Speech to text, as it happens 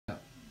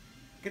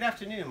Good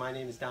afternoon, my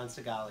name is Don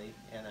Segale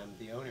and I'm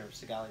the owner of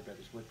Segale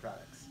Brothers Wood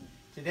Products.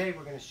 Today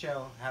we're going to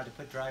show how to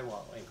put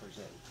drywall anchors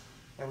in.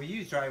 And we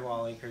use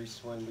drywall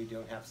anchors when we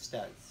don't have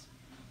studs.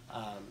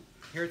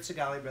 Here at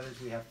Segale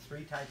Brothers we have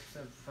three types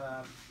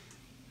of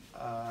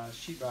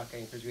sheetrock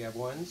anchors. We have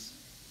ones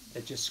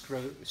that just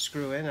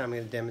screw in. I'm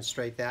going to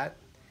demonstrate that.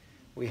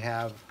 We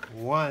have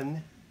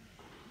one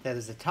that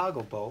is a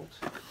toggle bolt,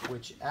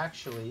 which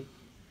actually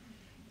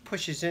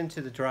pushes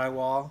into the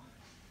drywall,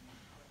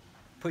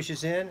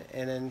 pushes in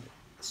and then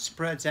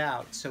spreads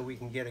out so we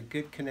can get a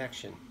good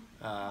connection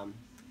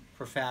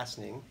for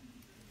fastening.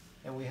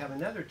 And we have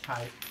another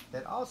type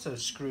that also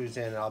screws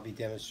in, and I'll be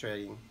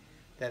demonstrating,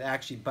 that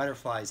actually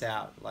butterflies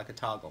out like a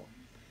toggle.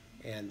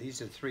 And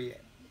these are three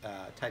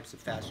types of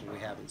fasteners we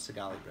have in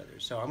Segale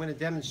Brothers. So I'm going to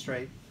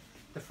demonstrate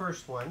the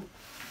first one,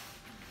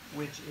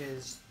 which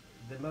is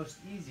the most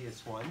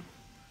easiest one.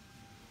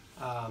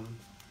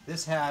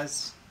 This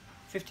has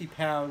 50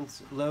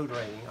 pounds load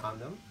rating on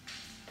them.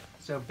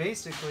 So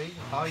basically,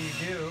 all you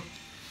do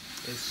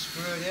is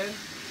screw it in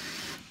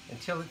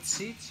until it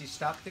seats. You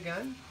stop the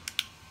gun.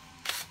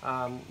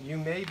 You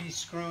may be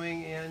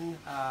screwing in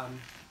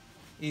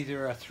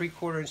either a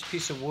 3/4 inch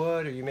piece of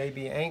wood, or you may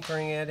be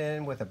anchoring it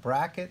in with a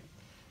bracket.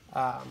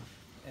 And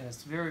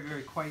it's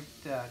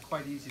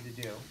quite easy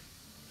to do.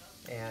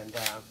 And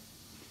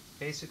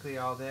basically,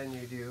 all then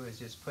you do is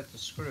just put the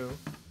screw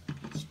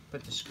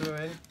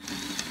in.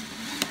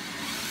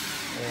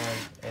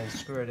 And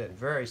screw it in.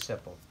 Very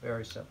simple,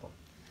 very simple.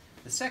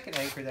 The second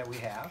anchor that we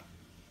have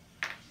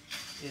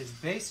is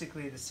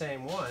basically the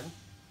same one,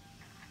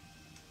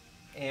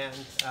 and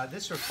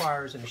this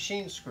requires a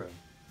machine screw,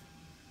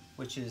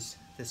 which is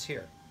this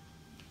here.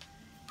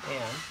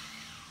 And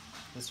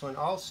this one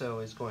also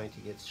is going to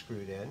get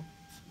screwed in.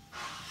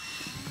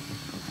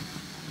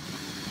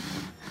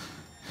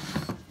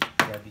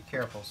 You gotta be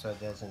careful so it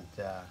doesn't,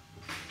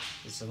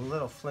 it's a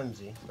little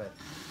flimsy, but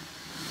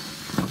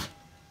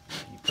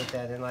put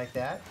that in like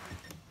that.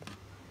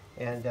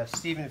 And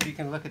Stephen, if you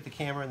can look at the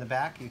camera in the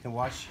back, you can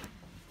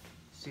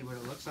see what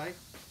it looks like.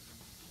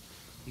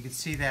 You can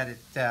see that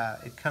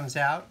it comes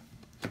out,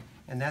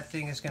 and that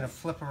thing is going to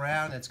flip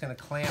around. It's going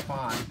to clamp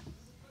on.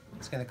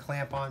 It's going to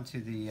clamp onto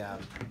the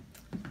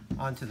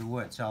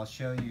wood. So I'll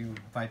show you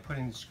by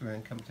putting the screw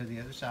in. Come to the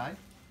other side.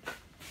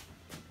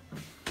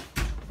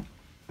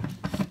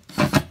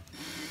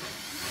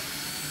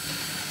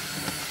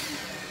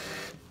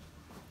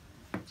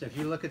 So if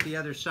you look at the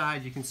other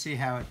side, you can see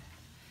how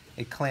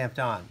it clamped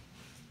on.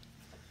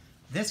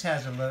 This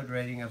has a load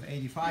rating of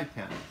 85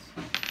 pounds.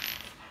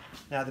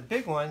 Now the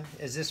big one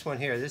is this one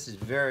here. This is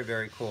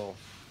very cool.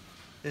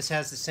 This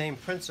has the same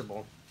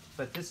principle,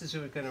 but this is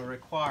going to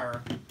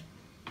require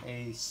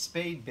a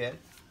spade bit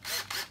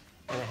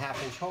and a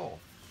 1/2 inch hole.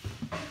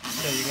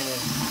 So you're gonna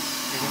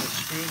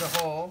screw the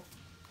hole,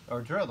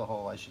 or drill the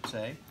hole I should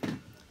say,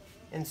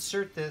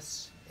 insert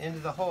this into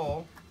the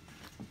hole,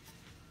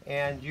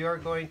 and you're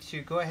going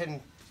to go ahead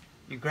and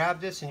you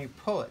grab this and you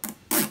pull it.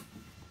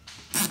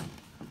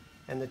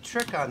 And the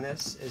trick on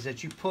this is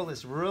that you pull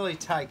this really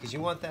tight because you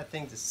want that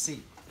thing to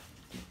seat.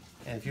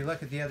 And if you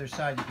look at the other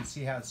side, you can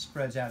see how it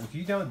spreads out. And if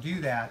you don't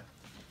do that,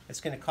 it's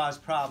going to cause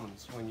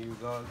problems when you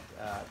go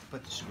to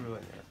put the screw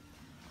in there.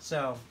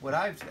 So what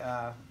I've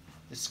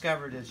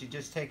discovered is you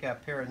just take a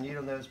pair of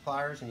needle nose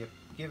pliers and you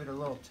give it a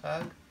little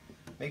tug.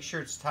 Make sure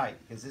it's tight,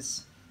 because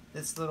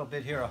this little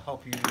bit here will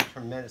help you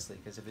tremendously,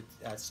 because if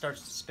it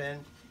starts to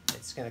spin,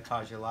 it's going to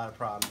cause you a lot of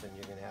problems and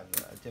you're going to have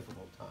a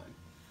difficult time.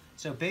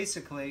 So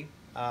basically,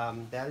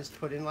 that is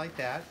put in like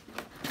that.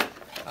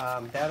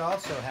 That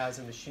also has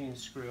a machine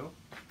screw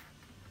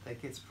that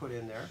gets put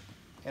in there.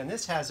 And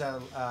this has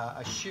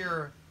a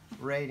shear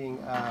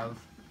rating of,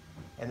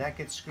 and that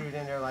gets screwed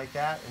in there like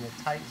that, and it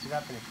tightens it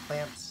up and it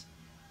clamps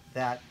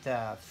that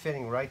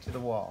fitting right to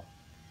the wall.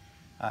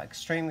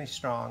 Extremely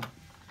strong.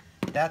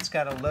 That's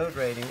got a load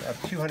rating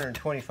of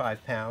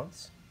 225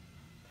 pounds.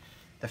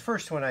 The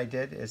first one I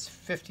did is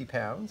 50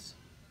 pounds,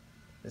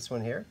 this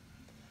one here.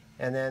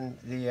 And then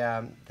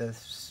the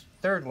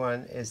third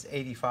one is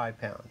 85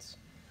 pounds.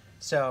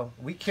 So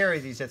we carry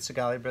these at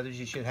Segale Brothers.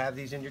 You should have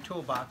these in your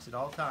toolbox at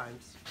all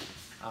times.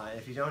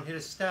 If you don't hit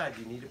a stud,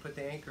 you need to put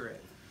the anchor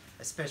in,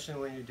 especially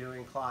when you're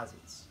doing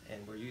closets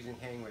and we're using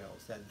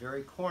handrails. That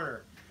very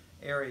corner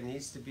area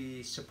needs to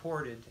be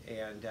supported,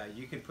 and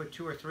you can put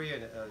 2 or 3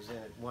 of those in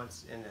at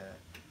once in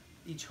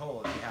each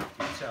hole if you have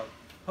to. So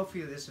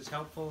hopefully this is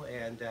helpful,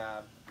 and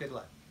good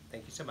luck.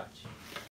 Thank you so much.